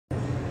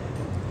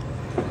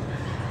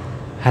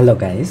Hello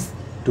guys,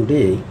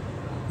 today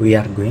we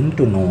are going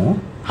to know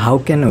how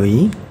can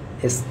we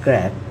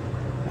scrape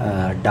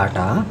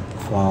data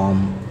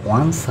from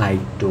one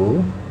site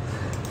to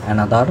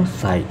another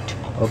site.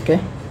 Okay,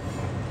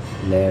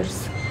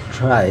 let's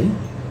try.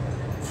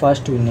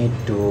 First we need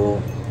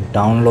to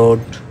download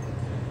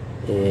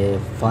a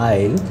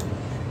file,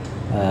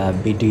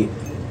 BD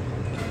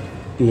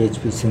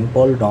PHP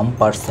simple DOM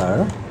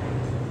parser.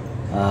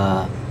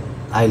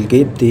 I'll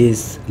give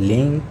this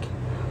link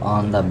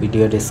on the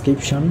video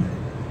description.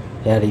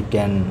 Here you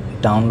can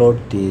download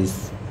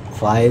this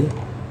file,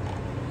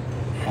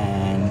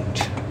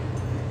 and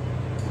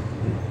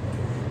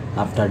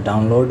after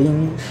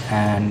downloading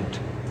and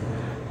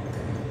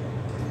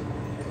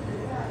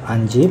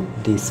unzip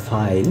this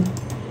file,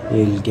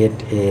 you will get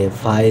a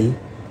file,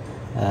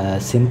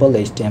 simple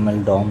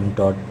HTML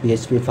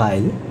DOM.php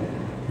file.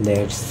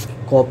 Let's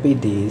copy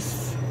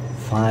this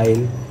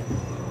file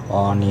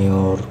on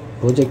your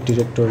project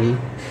directory.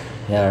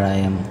 Here I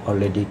am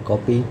already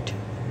copied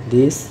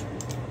this.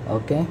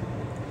 Okay,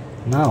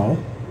 now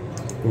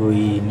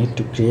we need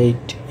to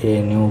create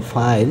a new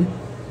file.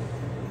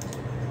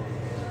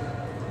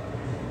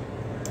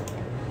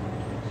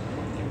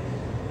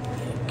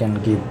 You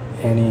can give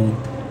any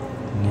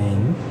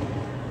name.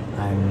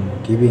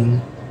 I'm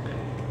giving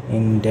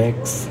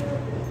index.php.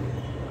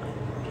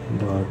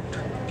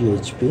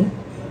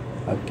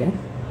 okay,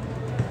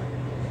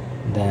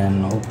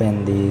 then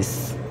open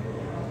this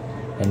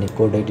any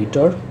code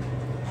editor.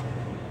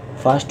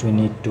 First we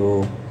need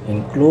to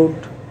include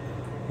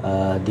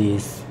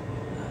this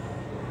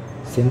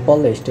simple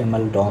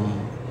HTML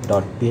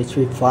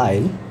DOM.php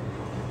file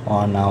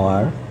on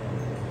our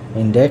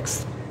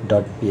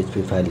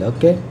index.php file.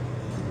 Okay,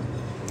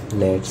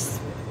 let's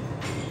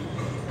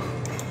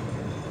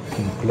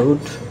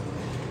include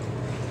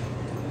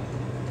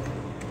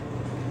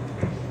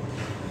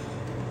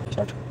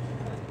start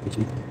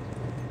PHP.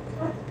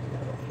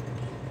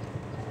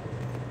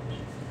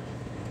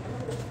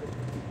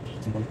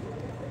 Simple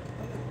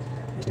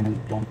HTML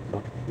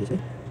DOM.php.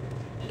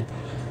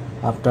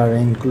 After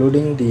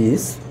including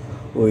this,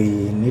 we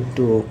need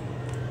to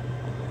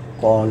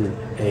call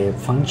a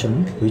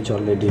function which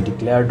already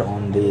declared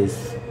on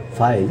this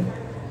file.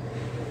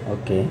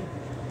 Okay,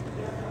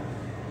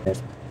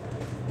 let's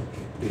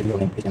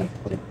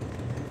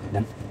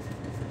then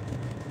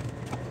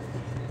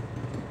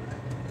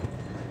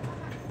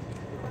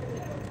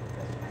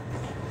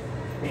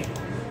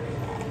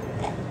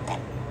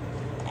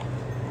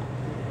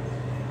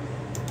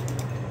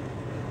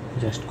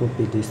just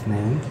copy this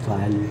name,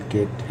 file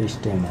get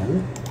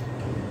HTML.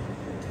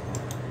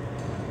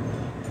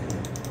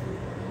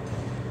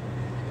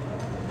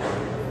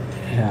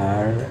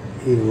 Here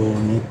you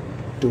need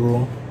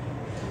to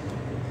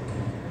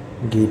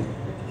give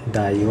the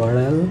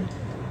URL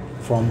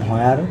from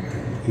where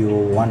you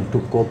want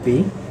to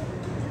copy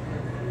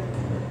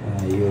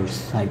your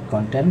site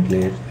content.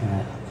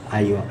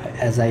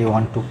 As I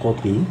want to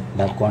copy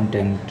the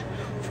content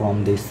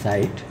from this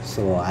site,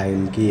 so I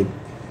will give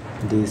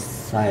this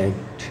site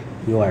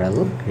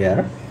URL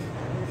here.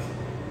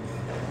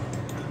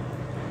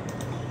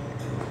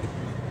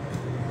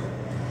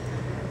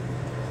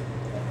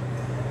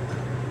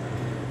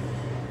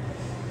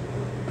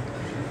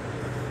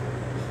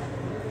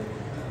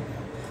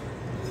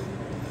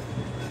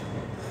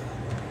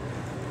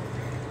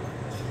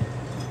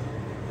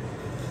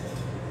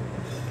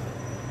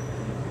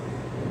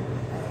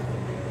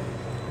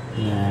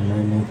 And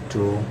we need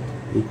to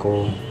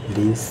echo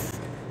this.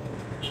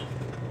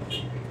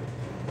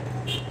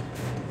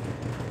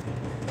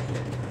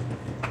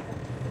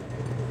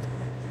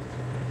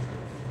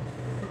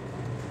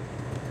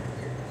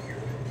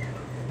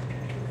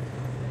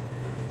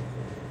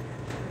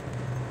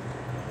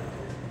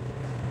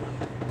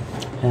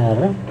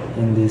 Here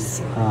in this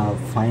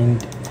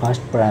find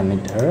first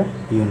parameter,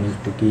 you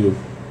need to give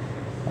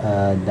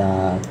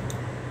the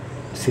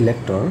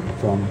selector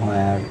from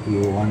where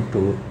you want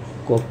to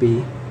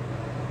copy.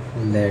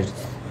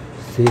 Let's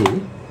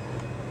see,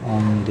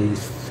 on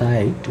this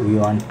site we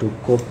want to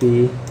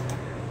copy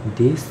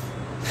this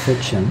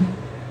section.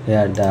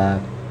 Here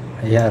the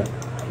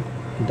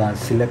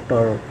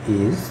selector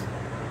is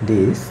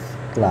this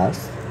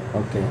class.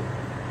 Okay,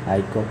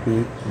 I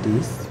copy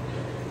this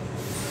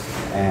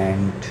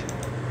and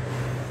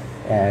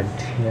add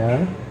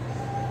here.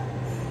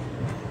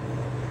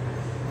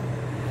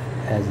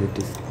 As it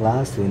is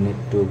class, we need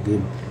to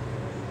give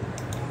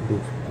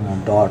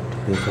dot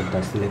before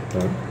the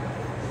selector.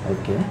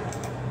 Okay,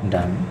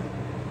 done.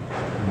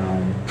 Now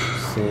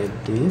save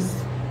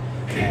this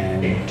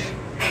and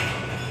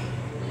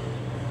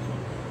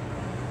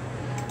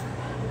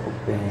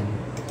open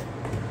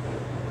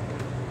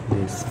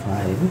this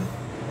file,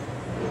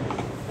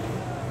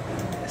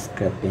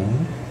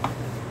 scraping.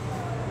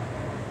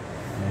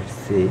 Let's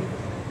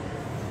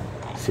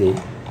see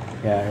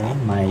here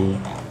my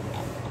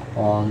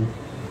all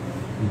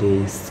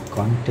this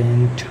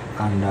content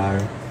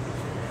under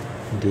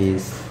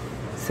this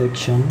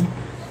section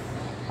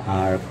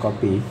are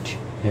copied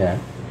here.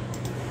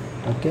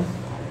 Okay,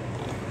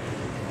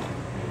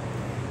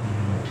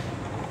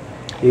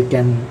 you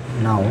can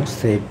now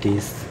save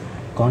this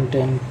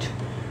content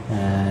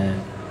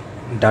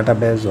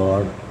database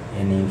or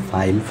any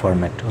file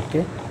format.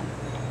 Okay,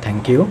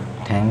 thank you,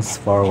 thanks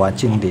for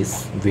watching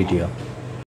this video.